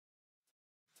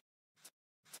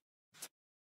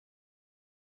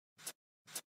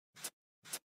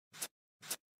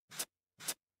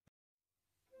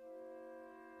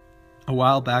A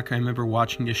while back I remember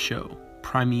watching this show,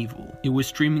 Primeval. It was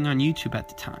streaming on YouTube at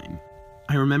the time.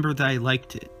 I remember that I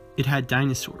liked it. It had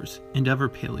dinosaurs and other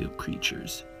paleo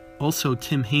creatures. Also,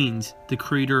 Tim Haynes, the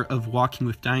creator of Walking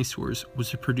with Dinosaurs,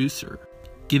 was a producer,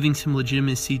 giving some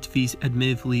legitimacy to these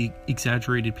admittedly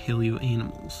exaggerated paleo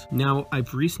animals. Now,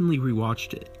 I've recently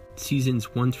rewatched it,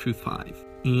 seasons 1 through 5,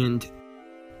 and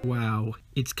wow,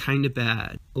 it's kinda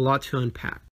bad. A lot to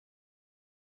unpack.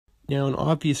 Now, an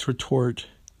obvious retort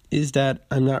is that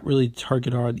I'm not really the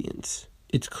target audience.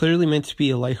 It's clearly meant to be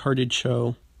a lighthearted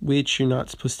show, which you're not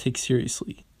supposed to take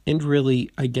seriously. And really,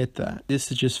 I get that.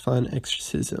 This is just fun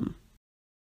exorcism.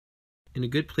 And a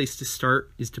good place to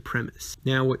start is the premise.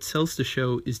 Now, what sells the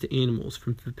show is the animals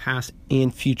from the past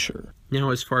and future. Now,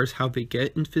 as far as how they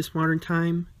get into this modern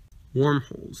time,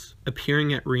 wormholes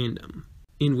appearing at random.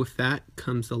 And with that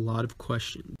comes a lot of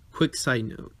questions. Quick side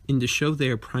note, in the show they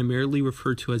are primarily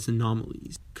referred to as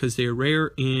anomalies, because they are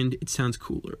rare and it sounds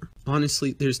cooler.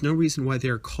 Honestly, there's no reason why they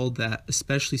are called that,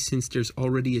 especially since there's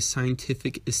already a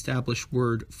scientific established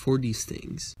word for these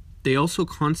things. They also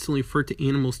constantly refer to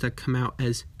animals that come out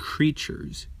as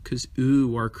creatures, because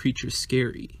ooh, are creatures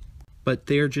scary. But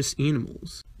they are just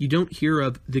animals. You don't hear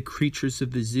of the creatures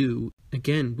of the zoo,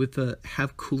 again, with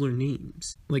have cooler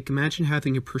names. Like imagine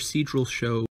having a procedural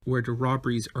show where the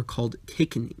robberies are called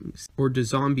takenings, or the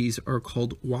zombies are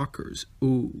called walkers.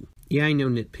 Ooh. Yeah, I know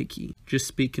nitpicky, just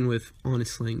speaking with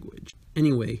honest language.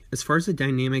 Anyway, as far as the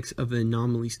dynamics of the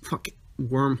anomalies,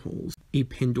 wormholes, a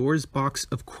Pandora's box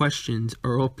of questions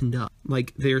are opened up.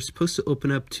 Like, they are supposed to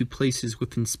open up to places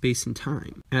within space and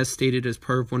time, as stated as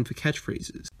part of one of the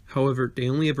catchphrases. However, they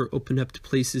only ever open up to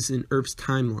places in Earth's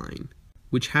timeline,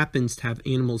 which happens to have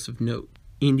animals of note.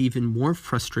 And even more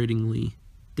frustratingly,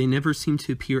 they never seem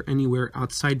to appear anywhere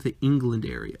outside the England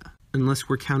area, unless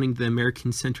we're counting the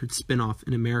American-centered spin-off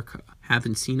in America.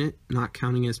 Haven't seen it, not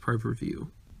counting as part of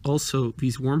review. Also,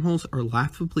 these wormholes are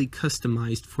laughably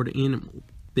customized for the animal.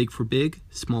 Big for big,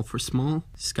 small for small,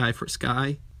 sky for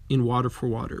sky, and water for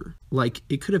water. Like,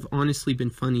 it could have honestly been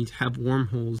funny to have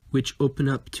wormholes which open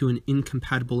up to an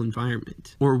incompatible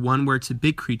environment, or one where it's a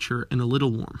big creature and a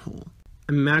little wormhole.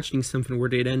 I'm imagining something where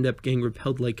they'd end up getting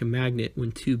repelled like a magnet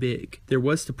when too big. There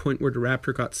was the point where the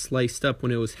raptor got sliced up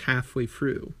when it was halfway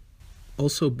through.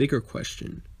 Also, bigger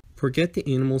question. Forget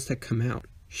the animals that come out.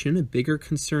 Shouldn't a bigger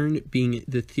concern being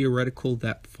the theoretical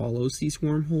that follows these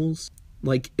wormholes?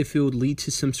 Like, if it would lead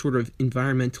to some sort of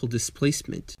environmental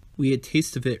displacement. We had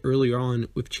taste of it earlier on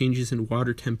with changes in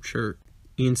water temperature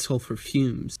and sulfur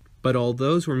fumes, but all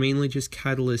those were mainly just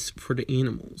catalysts for the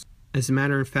animals. As a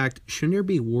matter of fact, shouldn't there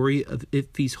be worry of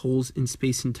if these holes in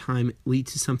space and time lead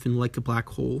to something like a black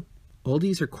hole? All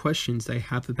these are questions I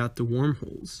have about the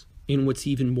wormholes. And what's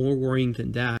even more worrying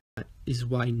than that is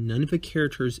why none of the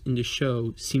characters in the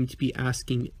show seem to be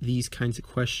asking these kinds of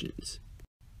questions.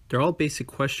 They're all basic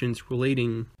questions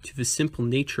relating to the simple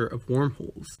nature of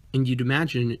wormholes, and you'd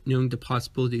imagine, knowing the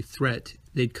possibility of threat,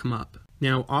 they'd come up.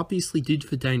 Now, obviously due to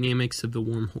the dynamics of the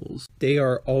wormholes, they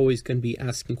are always going to be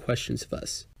asking questions of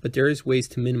us, but there is ways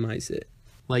to minimize it,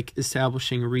 like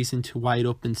establishing a reason to why it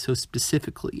opens so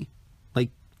specifically,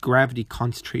 like gravity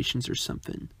concentrations or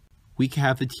something. We could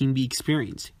have the team be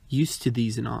experienced, used to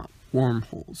these and all.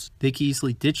 Wormholes. They could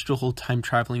easily ditch the whole time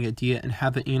traveling idea and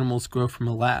have the animals grow from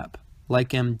a lab, like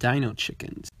dino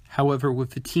chickens. However,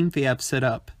 with the team they have set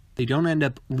up, they don't end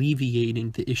up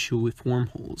alleviating the issue with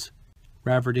wormholes.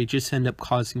 Rather, they just end up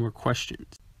causing more questions.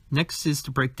 Next is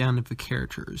the breakdown of the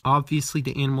characters. Obviously,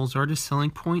 the animals are the selling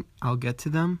point, I'll get to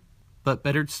them, but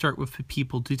better to start with the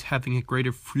people due to having a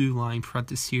greater through line throughout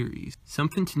the series.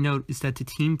 Something to note is that the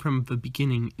team from the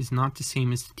beginning is not the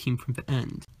same as the team from the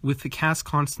end, with the cast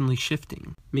constantly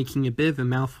shifting, making a bit of a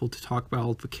mouthful to talk about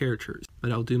all of the characters,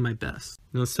 but I'll do my best.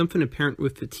 Now, something apparent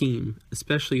with the team,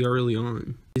 especially early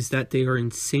on, is that they are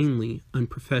insanely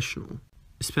unprofessional,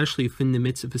 especially within the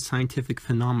midst of a scientific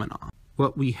phenomenon.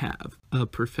 What we have: a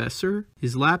professor,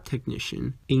 his lab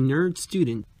technician, a nerd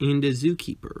student, and a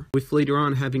zookeeper, with later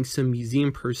on having some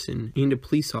museum person and a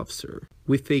police officer,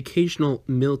 with the occasional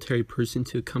military person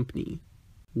to accompany.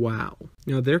 Wow.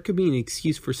 Now there could be an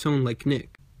excuse for someone like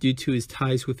Nick, due to his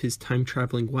ties with his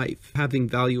time-traveling wife, having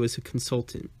value as a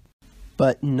consultant.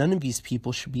 But none of these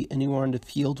people should be anywhere in the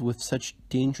field with such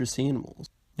dangerous animals.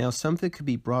 Now some of it could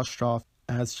be brushed off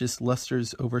as just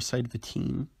Lester's oversight of the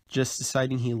team, just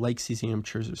deciding he likes these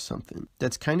amateurs or something.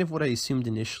 That's kind of what I assumed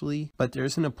initially, but there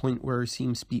isn't a point where it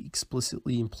seems to be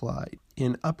explicitly implied,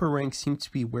 and upper ranks seem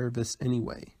to be aware of this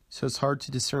anyway, so it's hard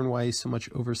to discern why so much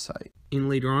oversight. And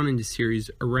later on in the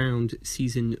series, around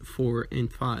season 4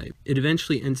 and 5, it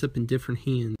eventually ends up in different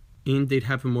hands, and they'd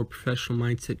have a more professional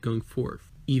mindset going forth.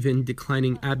 even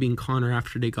declining Abby and Connor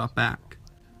after they got back.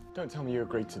 Don't tell me you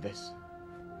agreed to this.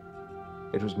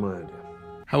 It was my idea.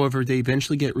 However, they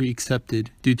eventually get reaccepted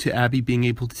due to Abby being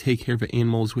able to take care of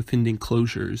animals within the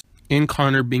enclosures, and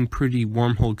Connor being pretty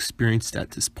wormhole experienced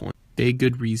at this point. A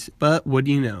good reason. But what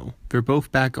do you know? They're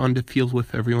both back on the field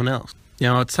with everyone else.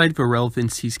 Now, outside of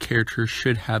irrelevance these characters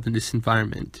should have in this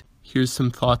environment, here's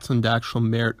some thoughts on the actual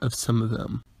merit of some of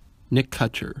them. Nick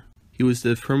Cutcher. He was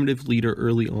the affirmative leader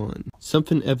early on.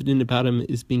 Something evident about him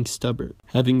is being stubborn,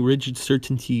 having rigid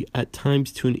certainty at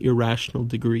times to an irrational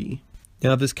degree.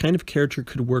 Now, this kind of character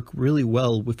could work really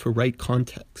well with the right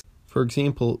context. For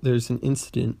example, there's an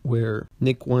incident where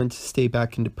Nick wanted to stay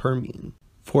back into Permian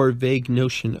for a vague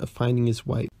notion of finding his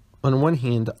wife. On one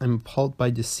hand, I'm appalled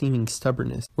by the seeming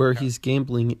stubbornness, where he's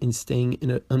gambling and staying in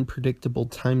an unpredictable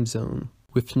time zone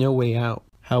with no way out.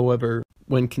 However,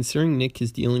 when considering Nick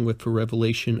is dealing with the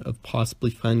revelation of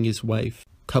possibly finding his wife,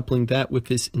 coupling that with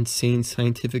this insane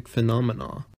scientific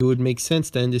phenomena, it would make sense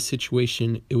that in this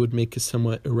situation, it would make a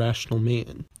somewhat irrational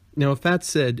man. Now, with that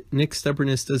said, Nick's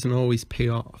stubbornness doesn't always pay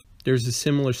off. There's a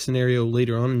similar scenario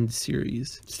later on in the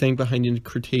series, staying behind in the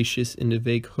Cretaceous in a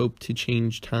vague hope to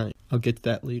change time. I'll get to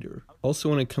that later. Also,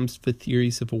 when it comes to the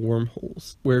theories of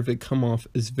wormholes, where they come off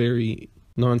as very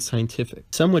non-scientific.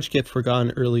 Some which get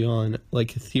forgotten early on,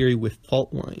 like a theory with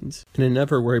fault lines, and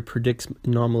another where it predicts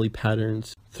anomaly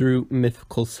patterns through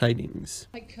mythical sightings.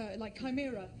 Like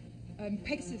Chimera,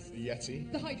 Pegasus, The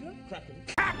Yeti, the Hydra, Kraken.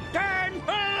 Captain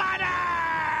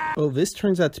Planet! Well, this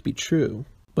turns out to be true,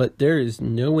 but there is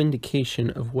no indication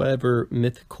of whatever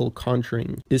mythical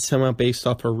conjuring is somehow based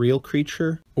off a real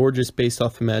creature or just based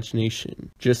off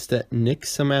imagination. Just that Nick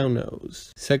somehow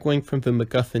knows. Segueing from the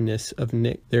MacGuffin-ness of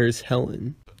Nick, there is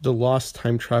Helen, the lost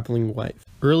time-traveling wife.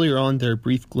 Earlier on, there are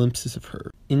brief glimpses of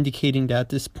her, indicating that at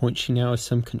this point she now has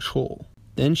some control.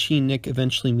 Then she and Nick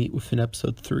eventually meet within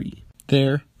episode 3.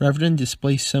 There, rather than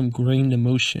display some grand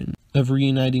emotion of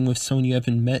reuniting with someone you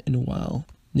haven't met in a while,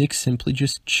 Nick simply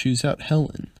just chews out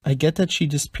Helen. I get that she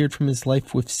disappeared from his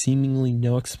life with seemingly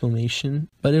no explanation,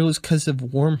 but it was because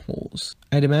of wormholes.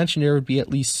 I'd imagine there would be at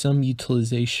least some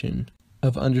utilization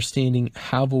of understanding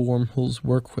how the wormholes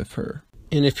work with her.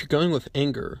 And if you're going with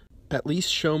anger, at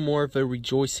least show more of a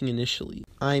rejoicing initially.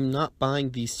 I'm not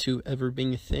buying these two ever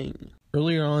being a thing.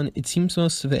 Earlier on, it seems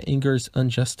most of the anger is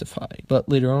unjustified, but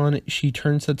later on, she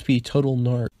turns out to be a total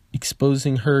narc,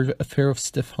 exposing her affair with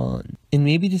Stefan. And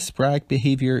maybe this sporadic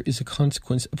behavior is a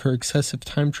consequence of her excessive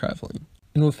time traveling.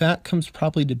 And with that comes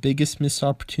probably the biggest missed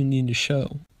opportunity in the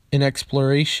show, an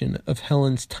exploration of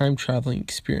Helen's time traveling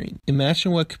experience.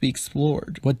 Imagine what could be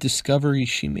explored, what discoveries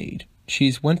she made.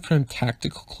 She's went from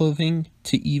tactical clothing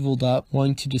to eviled up,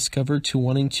 wanting to discover to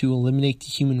wanting to eliminate the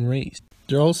human race.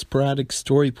 They're all sporadic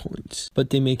story points, but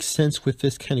they make sense with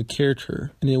this kind of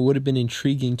character, and it would have been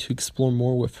intriguing to explore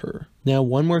more with her. Now,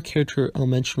 one more character I'll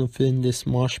mention within this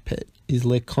mosh pit is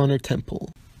Connor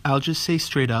Temple. I'll just say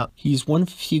straight up, he's one of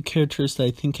the few characters that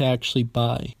I think I actually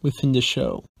buy within the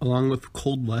show, along with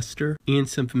Cold Lester and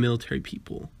some of the military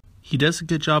people. He does a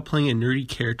good job playing a nerdy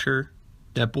character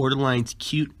that borderlines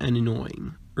cute and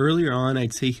annoying. Earlier on,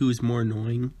 I'd say he was more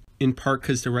annoying, in part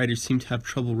because the writers seem to have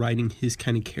trouble writing his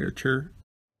kind of character.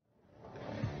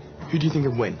 Who do you think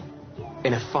would win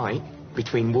in a fight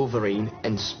between Wolverine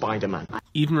and Spider-Man?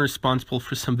 Even responsible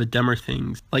for some of the dumber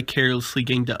things, like carelessly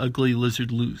getting the ugly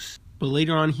lizard loose. But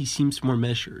later on he seems more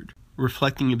measured,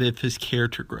 reflecting a bit of his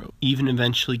character growth, even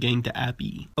eventually getting to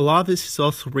Abby. A lot of this is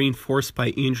also reinforced by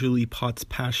Andrew Lee Potts'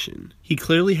 passion. He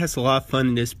clearly has a lot of fun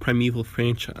in this Primeval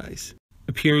franchise,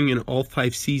 appearing in all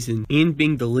 5 seasons and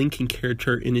being the Lincoln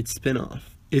character in its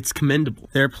spin-off. It's commendable.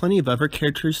 There are plenty of other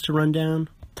characters to run down.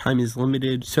 Time is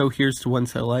limited, so here's the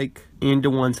ones I like, and the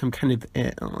ones I'm kind of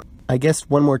on. I guess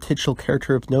one more titular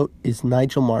character of note is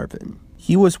Nigel Marvin.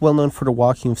 He was well known for the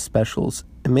Walking of specials,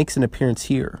 and makes an appearance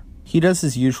here. He does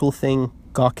his usual thing,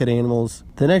 gawk at animals,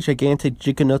 then a gigantic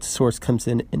Giganotosaurus comes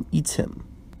in and eats him.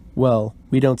 Well,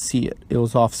 we don't see it, it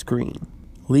was off screen.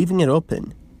 Leaving it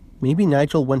open, maybe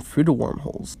Nigel went through the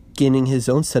wormholes, gaining his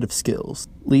own set of skills,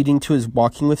 leading to his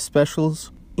Walking with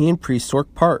specials, and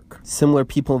Prehistoric Park. Similar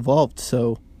people involved,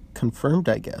 so confirmed,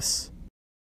 I guess.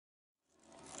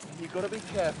 You've got to be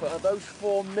careful of those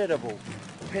formidable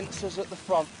pincers at the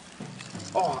front.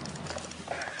 Oh.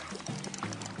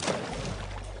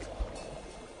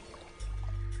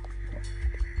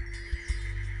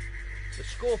 The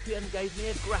scorpion gave me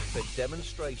a graphic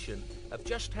demonstration of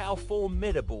just how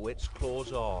formidable its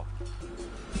claws are.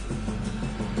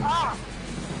 Ah!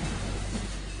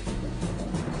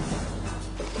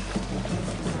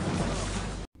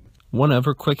 One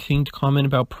other quick thing to comment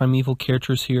about Primeval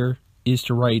characters here is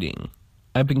the writing.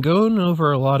 I've been going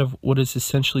over a lot of what is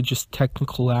essentially just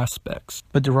technical aspects,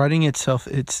 but the writing itself,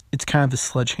 it's kind of a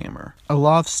sledgehammer. A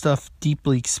lot of stuff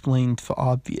deeply explained for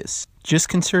obvious. Just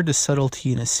consider the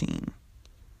subtlety in a scene.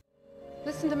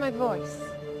 Listen to my voice.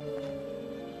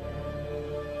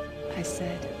 I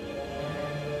said,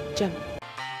 jump.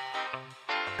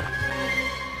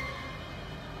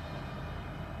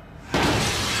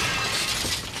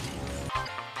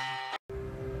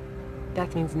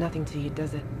 That means nothing to you,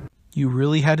 does it? You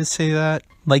really had to say that?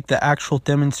 Like the actual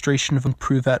demonstration of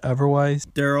prove that otherwise?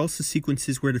 There are also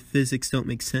sequences where the physics don't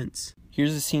make sense.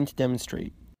 Here's a scene to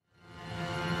demonstrate.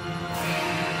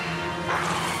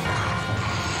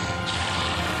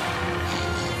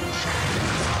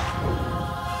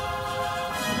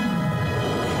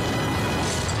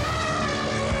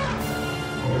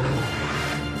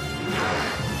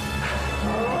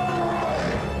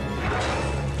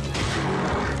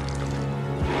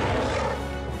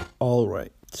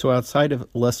 Alright, so outside of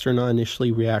Lester not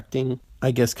initially reacting,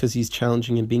 I guess because he's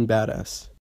challenging and being badass.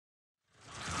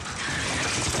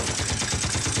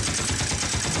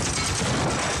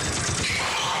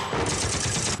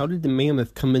 How did the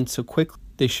mammoth come in so quickly?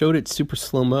 They showed it super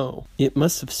slow-mo. It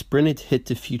must have sprinted to hit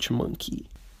the future monkey.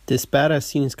 This badass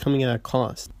scene is coming at a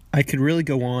cost. I could really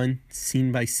go on,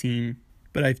 scene by scene,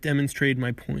 but I've demonstrated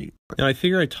my point. Now I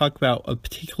figure I'd talk about a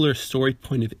particular story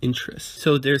point of interest.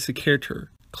 So there's a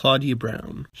character, Claudia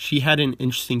Brown. She had an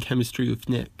interesting chemistry with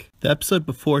Nick. The episode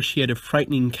before, she had a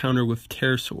frightening encounter with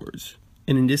pterosaurs.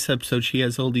 And in this episode, she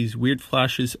has all these weird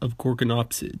flashes of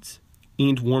gorgonopsids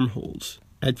and wormholes.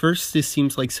 At first, this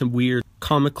seems like some weird,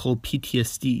 comical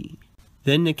PTSD.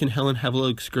 Then Nick and Helen have a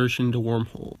little excursion into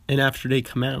wormhole. And after they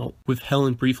come out, with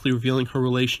Helen briefly revealing her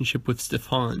relationship with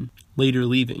Stefan, later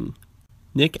leaving,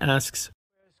 Nick asks,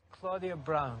 "Where's Claudia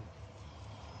Brown?"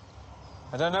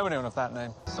 I don't know anyone of that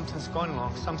name. Something's gone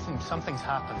wrong. Something's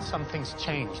happened. Something's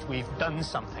changed. We've done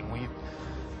something.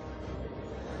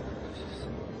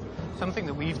 Something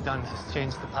that we've done has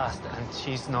changed the past, and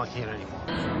she's not here anymore.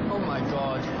 Oh my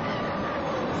God.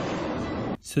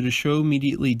 So the show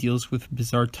immediately deals with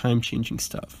bizarre time-changing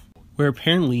stuff, where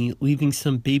apparently leaving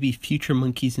some baby future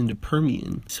monkeys into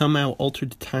Permian somehow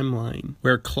altered the timeline,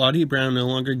 where Claudia Brown no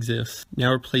longer exists,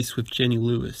 now replaced with Jenny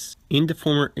Lewis, and the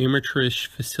former amateurish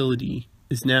facility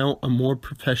is now a more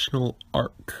professional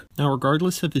arc. Now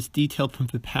regardless of this detail from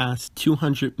the past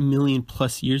 200 million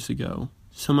plus years ago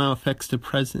somehow affects the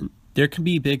present, there can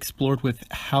be big explored with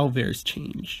how theirs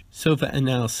change. So the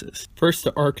analysis. First,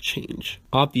 the arc change.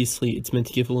 Obviously it's meant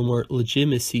to give a little more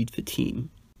legitimacy to the team,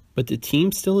 but the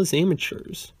team still is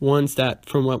amateurs, ones that,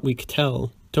 from what we could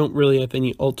tell, don't really have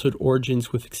any altered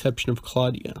origins with exception of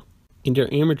Claudia. And their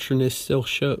amateurness still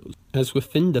shows, as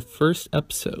within the first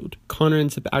episode, Connor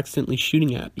ends up accidentally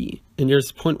shooting Abby, and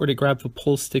there's a point where they grab the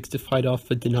pole sticks to fight off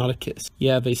the Deinonychus.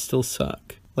 Yeah, they still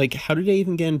suck. Like, how did they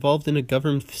even get involved in a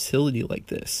government facility like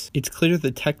this? It's clear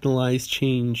the technologized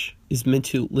change is meant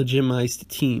to legitimize the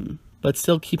team, but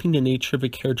still keeping the nature of the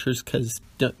characters because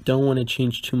don't want to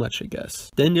change too much, I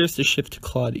guess. Then there's the shift to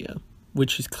Claudia,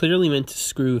 which is clearly meant to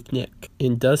screw with Nick,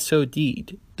 and does so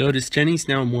indeed, though this Jenny's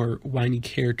now a more whiny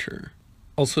character.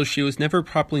 Also, she was never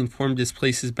properly informed this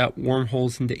place is about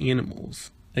wormholes into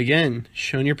animals. Again,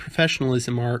 showing your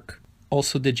professionalism, arc.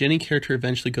 Also, the Jenny character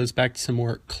eventually goes back to some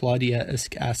more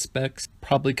Claudia-esque aspects,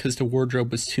 probably because the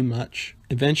wardrobe was too much.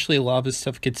 Eventually, a lot of this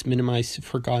stuff gets minimized and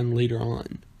forgotten later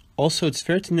on. Also, it's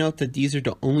fair to note that these are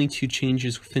the only two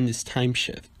changes within this time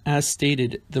shift. As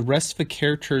stated, the rest of the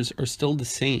characters are still the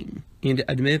same, and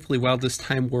admittedly, while this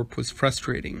time warp was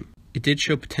frustrating, it did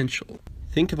show potential.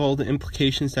 Think of all the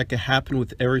implications that could happen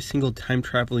with every single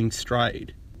time-traveling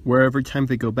stride, where every time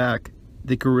they go back,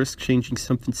 they could risk changing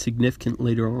something significant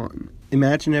later on.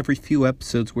 Imagine every few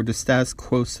episodes where the status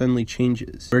quo suddenly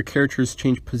changes, where characters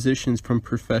change positions from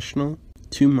professional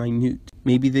to minute.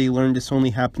 Maybe they learn this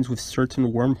only happens with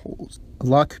certain wormholes. A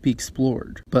lot could be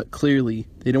explored, but clearly,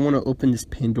 they don't want to open this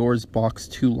Pandora's box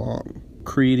too long,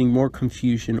 creating more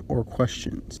confusion or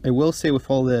questions. I will say with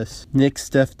all this, Nick's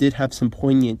death did have some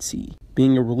poignancy,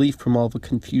 being a relief from all the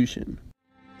confusion.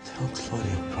 Tell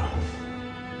Claudia Brown.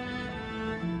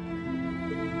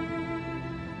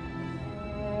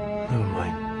 Never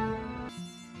mind.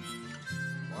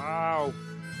 Wow,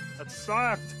 that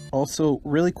sucked. Also,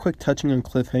 really quick touching on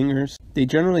cliffhangers, they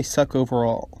generally suck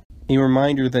overall. A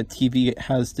reminder that TV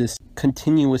has this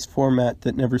continuous format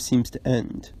that never seems to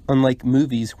end, unlike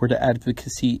movies where the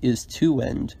advocacy is to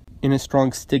end, and a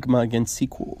strong stigma against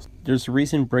sequels. There's a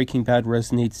reason Breaking Bad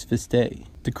resonates to this day.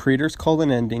 The creators call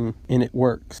an ending, and it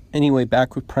works. Anyway,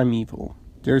 back with Primeval.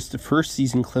 There's the first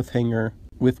season cliffhanger,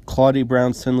 with Claudia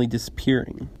Brown suddenly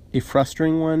disappearing. A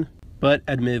frustrating one, but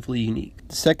admittedly unique.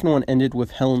 The second one ended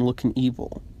with Helen looking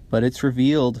evil, but it's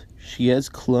revealed she has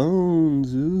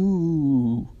clones.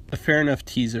 Ooh. A fair enough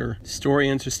teaser. Story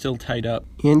ends are still tied up,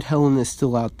 and Helen is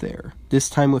still out there, this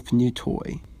time with a new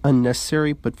toy.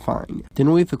 Unnecessary, but fine.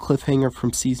 Then we have a cliffhanger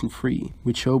from season 3,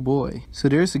 which oh boy. So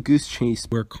there's a goose chase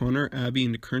where Connor, Abby,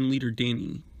 and the current leader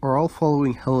Danny are all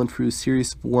following Helen through a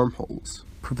series of wormholes,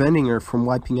 preventing her from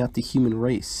wiping out the human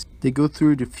race. They go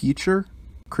through the future,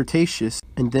 Cretaceous,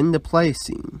 and then the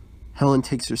Pliocene. Helen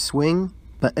takes her swing,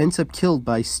 but ends up killed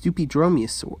by a stupid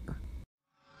dromaeosaur.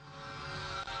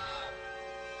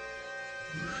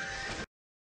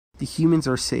 The humans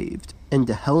are saved, and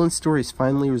the Helen story is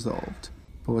finally resolved.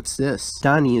 But what's this?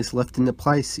 Donnie is left in the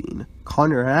Pliocene,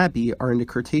 Connor and Abby are in the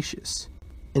Cretaceous,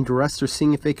 and the rest are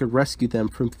seeing if they could rescue them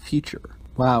from the future.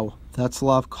 Wow, that's a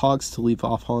lot of cogs to leave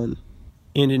off on.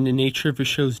 And in the nature of the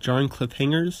show's jarring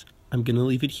cliffhangers, I'm gonna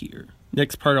leave it here.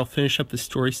 Next part I'll finish up the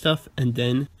story stuff and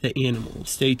then the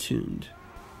animals. Stay tuned.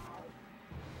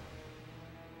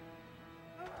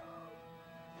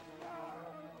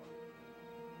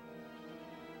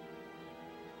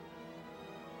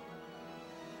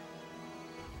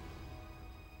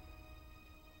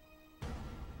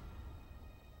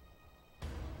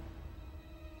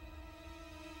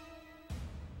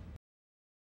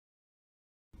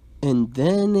 And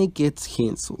then it gets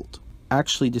cancelled.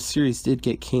 Actually, the series did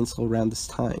get cancelled around this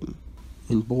time.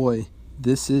 And boy,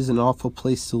 this is an awful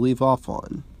place to leave off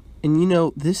on. And you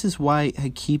know, this is why I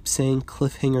keep saying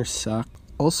cliffhangers suck.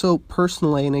 Also,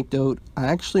 personal anecdote, I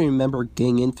actually remember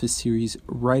getting into the series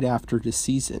right after the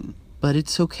season. But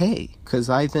it's okay, because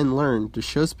I then learned the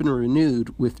show's been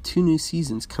renewed with 2 new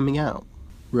seasons coming out,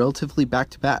 relatively back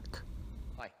to back.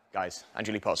 Hi guys,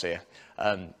 Andrew Lee Potts here.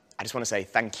 I just want to say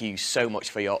thank you so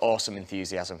much for your awesome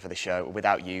enthusiasm for the show.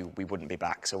 Without you, we wouldn't be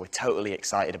back. So we're totally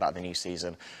excited about the new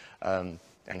season, and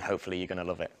hopefully you're going to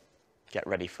love it. Get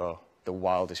ready for the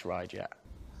wildest ride yet.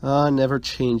 Never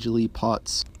change, Lee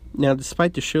Potts. Now,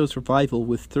 despite the show's revival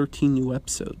with 13 new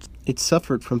episodes, it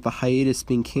suffered from the hiatus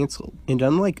being cancelled. And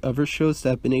unlike other shows that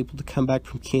have been able to come back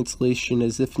from cancellation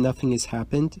as if nothing has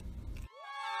happened,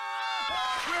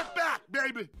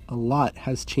 a lot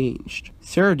has changed.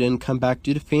 Sarah didn't come back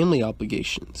due to family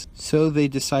obligations, so they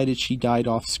decided she died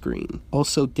off screen.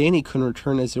 Also, Danny couldn't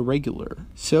return as a regular,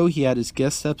 so he had his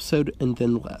guest episode and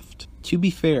then left. To be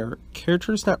fair,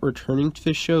 characters not returning to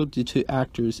the show due to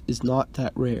actors is not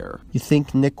that rare. You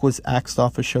think Nick was axed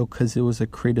off a show because it was a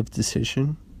creative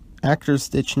decision? Actors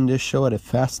ditching this show at a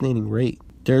fascinating rate.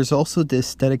 There's also the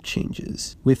aesthetic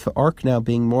changes, with the arc now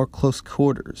being more close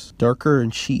quarters, darker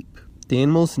and cheap. The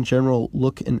animals in general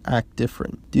look and act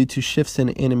different, due to shifts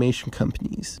in animation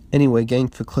companies. Anyway, getting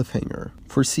to the cliffhanger.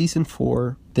 For season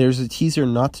 4, there's a teaser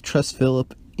not to trust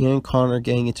Philip and Connor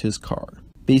getting into his car.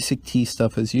 Basic T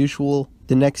stuff as usual.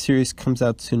 The next series comes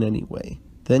out soon anyway.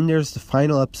 Then there's the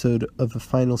final episode of the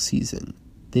final season.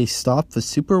 They stop the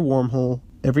super wormhole.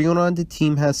 Everyone on the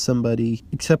team has somebody,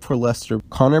 except for Lester.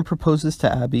 Connor proposes to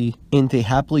Abby, and they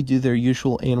happily do their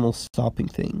usual animal stopping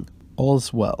thing.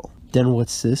 All's well. Then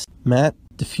what's this? Matt,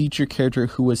 the future character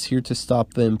who was here to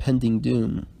stop the impending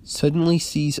doom, suddenly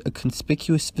sees a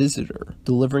conspicuous visitor,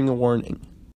 delivering a warning.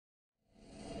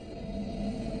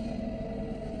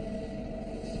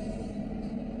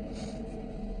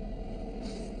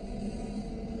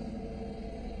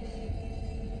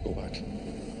 Go back.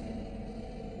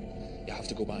 You have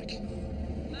to go back.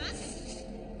 Matt?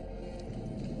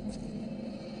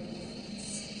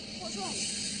 What's wrong?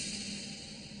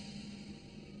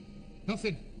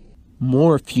 Nothing.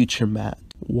 More future Matt.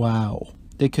 Wow.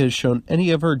 They could have shown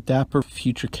any other dapper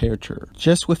future character,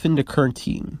 just within the current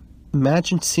team.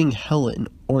 Imagine seeing Helen,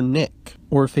 or Nick,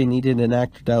 or if they needed an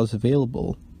actor that was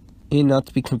available, and not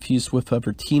to be confused with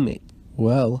other teammates.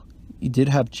 Well, you did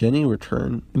have Jenny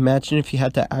return. Imagine if you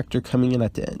had that actor coming in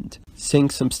at the end,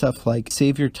 saying some stuff like,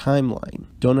 save your timeline,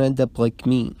 don't end up like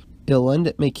me. It'll end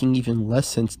up making even less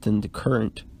sense than the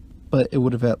current, but it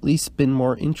would have at least been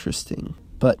more interesting.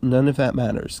 But none of that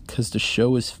matters, because the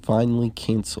show is finally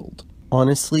cancelled.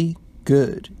 Honestly,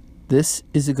 good. This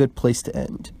is a good place to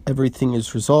end. Everything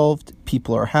is resolved,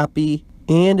 people are happy,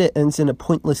 and it ends in a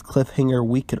pointless cliffhanger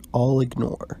we could all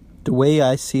ignore. The way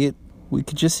I see it, we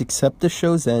could just accept the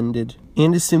show's ended,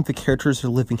 and assume the characters are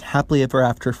living happily ever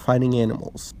after fighting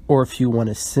animals. Or if you want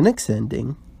a cynic's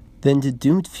ending, then the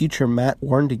doomed future Matt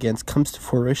warned against comes to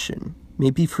fruition.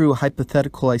 Maybe through a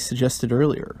hypothetical I suggested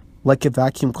earlier, like a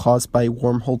vacuum caused by a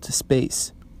wormhole to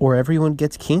space, or everyone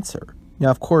gets cancer. Now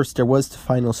of course there was the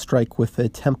final strike with the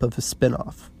attempt of a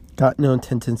spin-off. Got no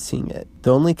intent in seeing it.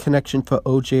 The only connection for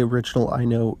OJ original I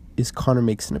know is Connor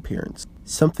makes an appearance.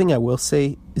 Something I will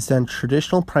say is that in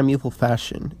traditional Primeval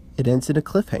fashion, it ends in a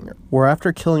cliffhanger, where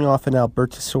after killing off an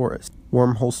Albertosaurus,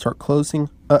 wormholes start closing.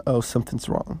 Something's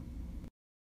wrong.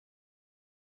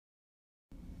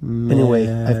 Anyway,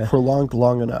 I've prolonged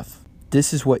long enough.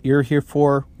 This is what you're here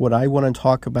for, what I want to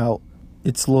talk about.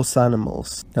 It's Los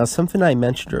Animals. Now, something I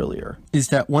mentioned earlier is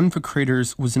that one of the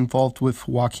creators was involved with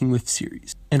Walking With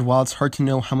series, and while it's hard to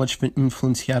know how much of an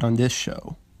influence he had on this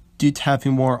show, due to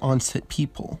having more on-set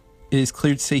people, it is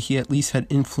clear to say he at least had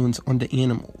influence on the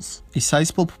animals. A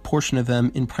sizable proportion of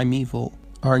them in Primeval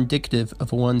are indicative of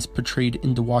the ones portrayed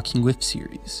in the Walking With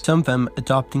series, some of them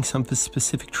adopting some of the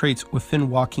specific traits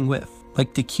within Walking With,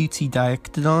 like the cutesy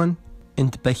Diectodon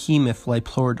and the behemoth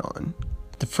Liplorodon.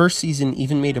 The first season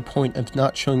even made a point of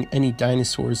not showing any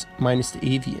dinosaurs minus the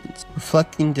avians,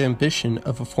 reflecting the ambition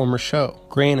of a former show.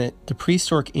 Granted, the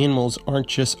prehistoric animals aren't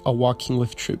just a Walking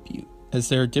With tribute, as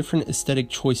there are different aesthetic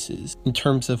choices in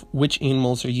terms of which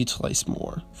animals are utilized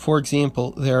more. For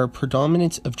example, there are a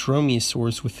predominance of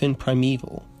dromaeosaurs within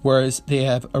Primeval, whereas they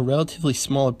have a relatively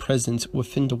smaller presence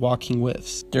within the Walking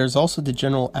Withs. There is also the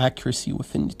general accuracy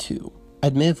within the two.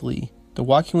 Admittedly, the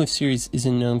Walking With series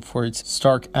isn't known for its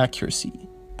stark accuracy.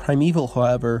 Primeval,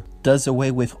 however, does away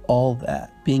with all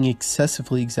that, being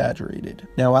excessively exaggerated.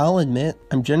 Now, I'll admit,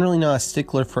 I'm generally not a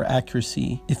stickler for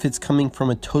accuracy if it's coming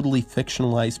from a totally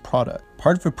fictionalized product.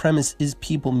 Part of the premise is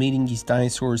people meeting these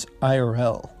dinosaurs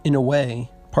IRL. In a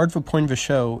way, part of the point of the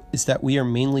show is that we are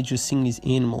mainly just seeing these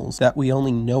animals that we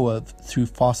only know of through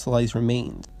fossilized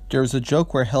remains. There was a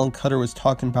joke where Helen Cutter was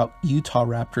talking about Utah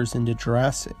raptors in the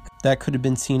Jurassic. That could have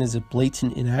been seen as a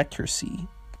blatant inaccuracy.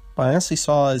 But I honestly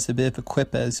saw it as a bit of a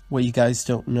quip as what you guys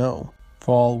don't know.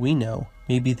 For all we know,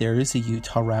 maybe there is a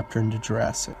Utah raptor in the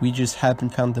Jurassic. We just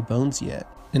haven't found the bones yet.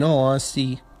 In all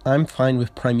honesty, I'm fine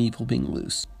with Primeval being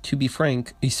loose. To be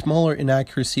frank, a smaller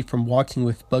inaccuracy from Walking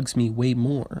With bugs me way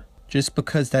more, just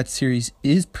because that series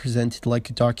is presented like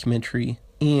a documentary,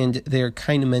 and they are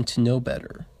kinda meant to know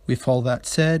better. With all that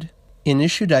said, an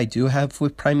issue that I do have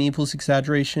with Primeval's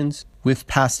exaggerations, with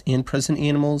past and present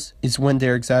animals, is when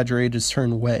they're exaggerated a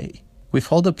certain way.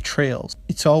 With all the portrayals,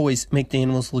 it's always make the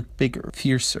animals look bigger,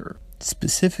 fiercer,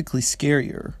 specifically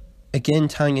scarier. Again,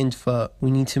 tying into the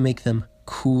we need to make them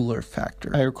cooler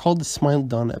factor. I recall the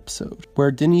Smilodon episode, where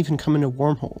it didn't even come in a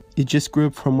wormhole. It just grew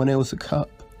up from when it was a cup.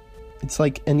 It's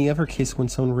like any other case when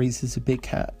someone raises a big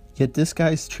cat, yet this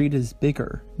guy's treated as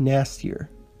bigger, nastier.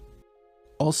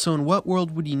 Also, in what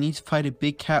world would you need to fight a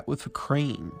big cat with a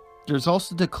crane? There's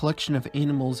also the collection of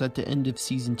animals at the end of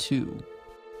Season 2,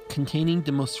 containing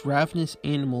the most ravenous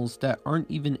animals that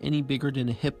aren't even any bigger than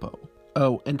a hippo.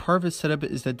 Oh, and part of the setup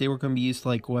is that they were going to be used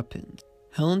like weapons.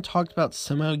 Helen talked about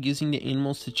somehow using the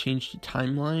animals to change the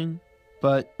timeline,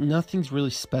 but nothing's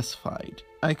really specified.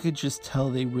 I could just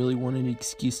tell they really wanted an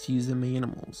excuse to use them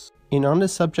animals. And on the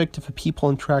subject of the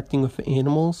people interacting with the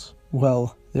animals,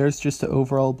 well, there's just the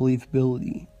overall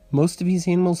believability. Most of these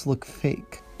animals look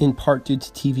fake, in part due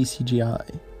to TV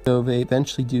CGI, though they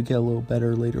eventually do get a little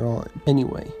better later on.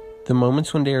 Anyway, the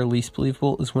moments when they are least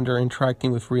believable is when they're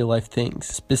interacting with real life things,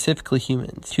 specifically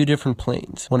humans. Two different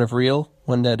planes, one of real,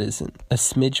 one that isn't. A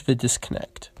smidge of a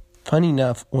disconnect. Funny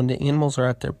enough, when the animals are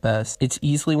at their best, it's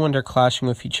easily when they're clashing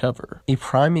with each other. A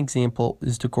prime example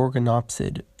is the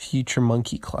Gorgonopsid Future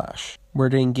Monkey Clash, where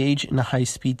they engage in a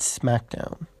high-speed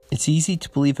smackdown. It's easy to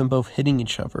believe in both hitting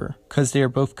each other, because they are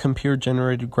both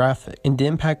computer-generated graphic, and the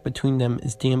impact between them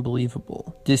is damn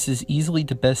believable. This is easily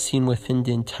the best scene within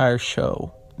the entire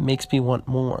show. It makes me want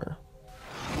more.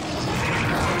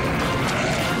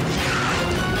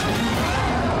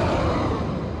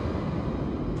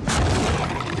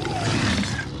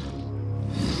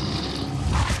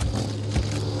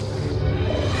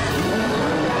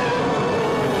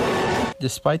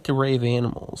 Despite the array of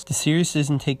animals, the series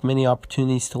doesn't take many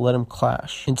opportunities to let them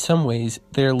clash. In some ways,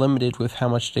 they are limited with how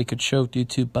much they could show due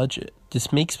to budget.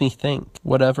 This makes me think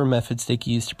whatever methods they could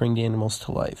use to bring the animals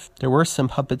to life. There were some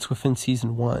puppets within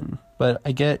Season 1, but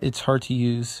I get it's hard to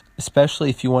use, especially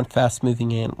if you want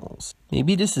fast-moving animals.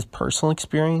 Maybe this is personal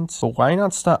experience, but why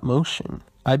not stop motion?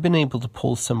 I've been able to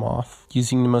pull some off,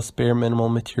 using the most bare minimal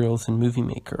materials in Movie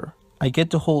Maker. I get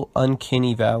the whole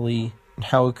uncanny valley, and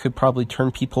how it could probably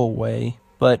turn people away,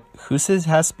 but who says it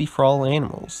has to be for all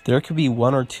animals? There could be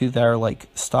one or two that are like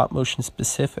stop motion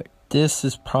specific. This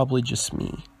is probably just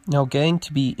me. Now getting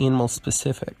to be animal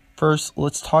specific. First,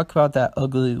 let's talk about that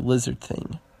ugly lizard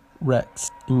thing. Rex.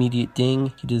 Immediate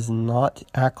ding, he does not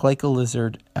act like a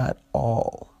lizard at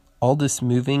all. All this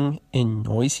moving and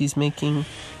noise he's making,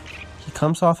 he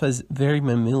comes off as very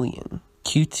mammalian.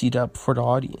 cutesied up for the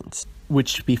audience,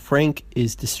 which to be frank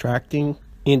is distracting,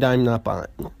 and I'm not buying.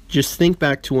 Just think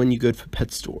back to when you go to a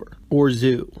pet store or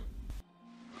zoo.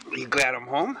 Are you glad I'm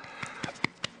home?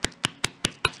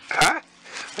 Huh?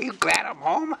 Are you glad I'm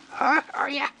home? Huh? Are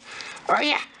ya? Are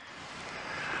ya?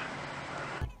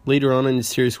 Later on in the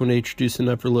series, when they introduce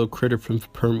another little critter from the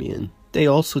Permian, they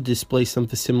also display some of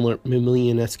the similar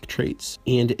mammalian-esque traits,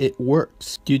 and it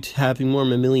works due to having more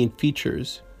mammalian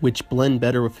features, which blend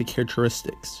better with the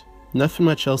characteristics. Nothing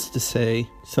much else to say.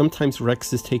 Sometimes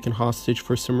Rex is taken hostage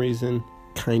for some reason.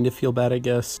 Kinda feel bad, I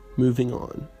guess. Moving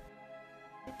on.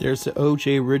 There's the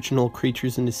OJ original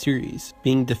creatures in the series,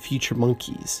 being the future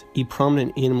monkeys, a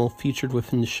prominent animal featured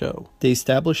within the show. They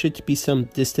establish it to be some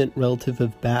distant relative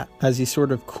of Bat, as a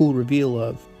sort of cool reveal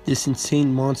of this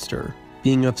insane monster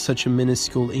being of such a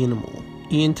minuscule animal,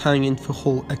 and tying into the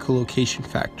whole echolocation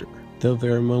factor, though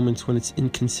there are moments when it's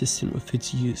inconsistent with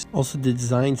its use. Also, the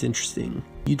design's interesting,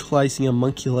 utilizing a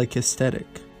monkey-like aesthetic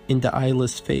in the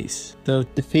eyeless face, though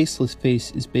the faceless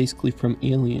face is basically from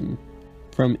Alien.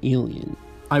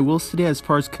 I will say that as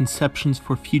far as conceptions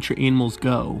for future animals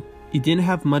go, it didn't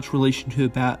have much relation to a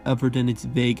bat other than its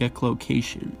vague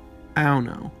echolocation. I don't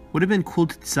know, would have been cool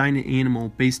to design an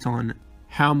animal based on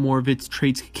how more of its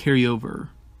traits could carry over,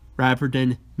 rather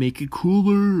than make it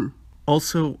cooler.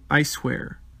 Also, I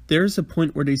swear, there's a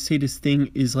point where they say this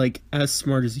thing is like as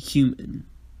smart as a human.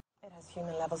 It has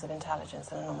human levels of intelligence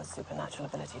and an almost supernatural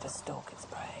ability to stalk its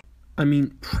prey. I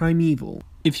mean, Primeval.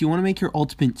 If you want to make your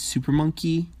ultimate super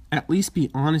monkey, at least be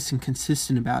honest and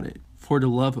consistent about it, for the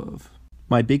love of.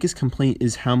 My biggest complaint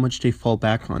is how much they fall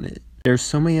back on it. There's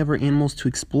so many other animals to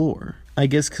explore. I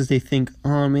guess because they think,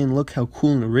 oh man, look how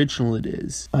cool and original it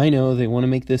is. I know, they want to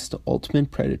make this the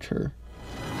ultimate predator.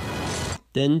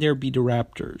 Then there be the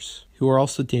raptors, who are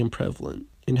also damn prevalent,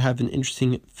 and have an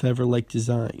interesting feather-like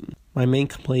design. My main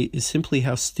complaint is simply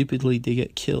how stupidly they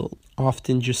get killed,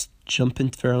 often just jumping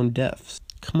to their own deaths.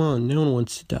 Come on, no one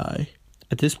wants to die.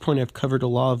 At this point, I've covered a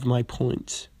lot of my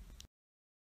points.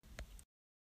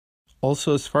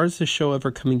 Also, as far as the show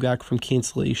ever coming back from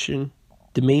cancellation,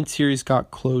 the main series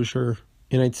got closure,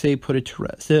 and I'd say put it to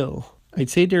rest. Still, I'd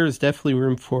say there is definitely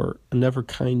room for another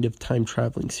kind of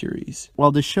time-traveling series.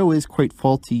 While the show is quite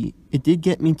faulty, it did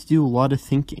get me to do a lot of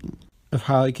thinking of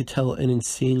how I could tell an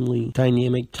insanely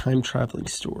dynamic time-traveling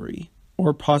story,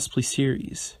 or possibly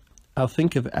series. I'll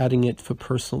think of adding it for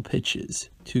personal pitches,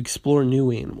 to explore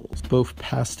new animals, both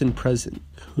past and present.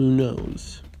 Who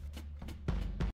knows?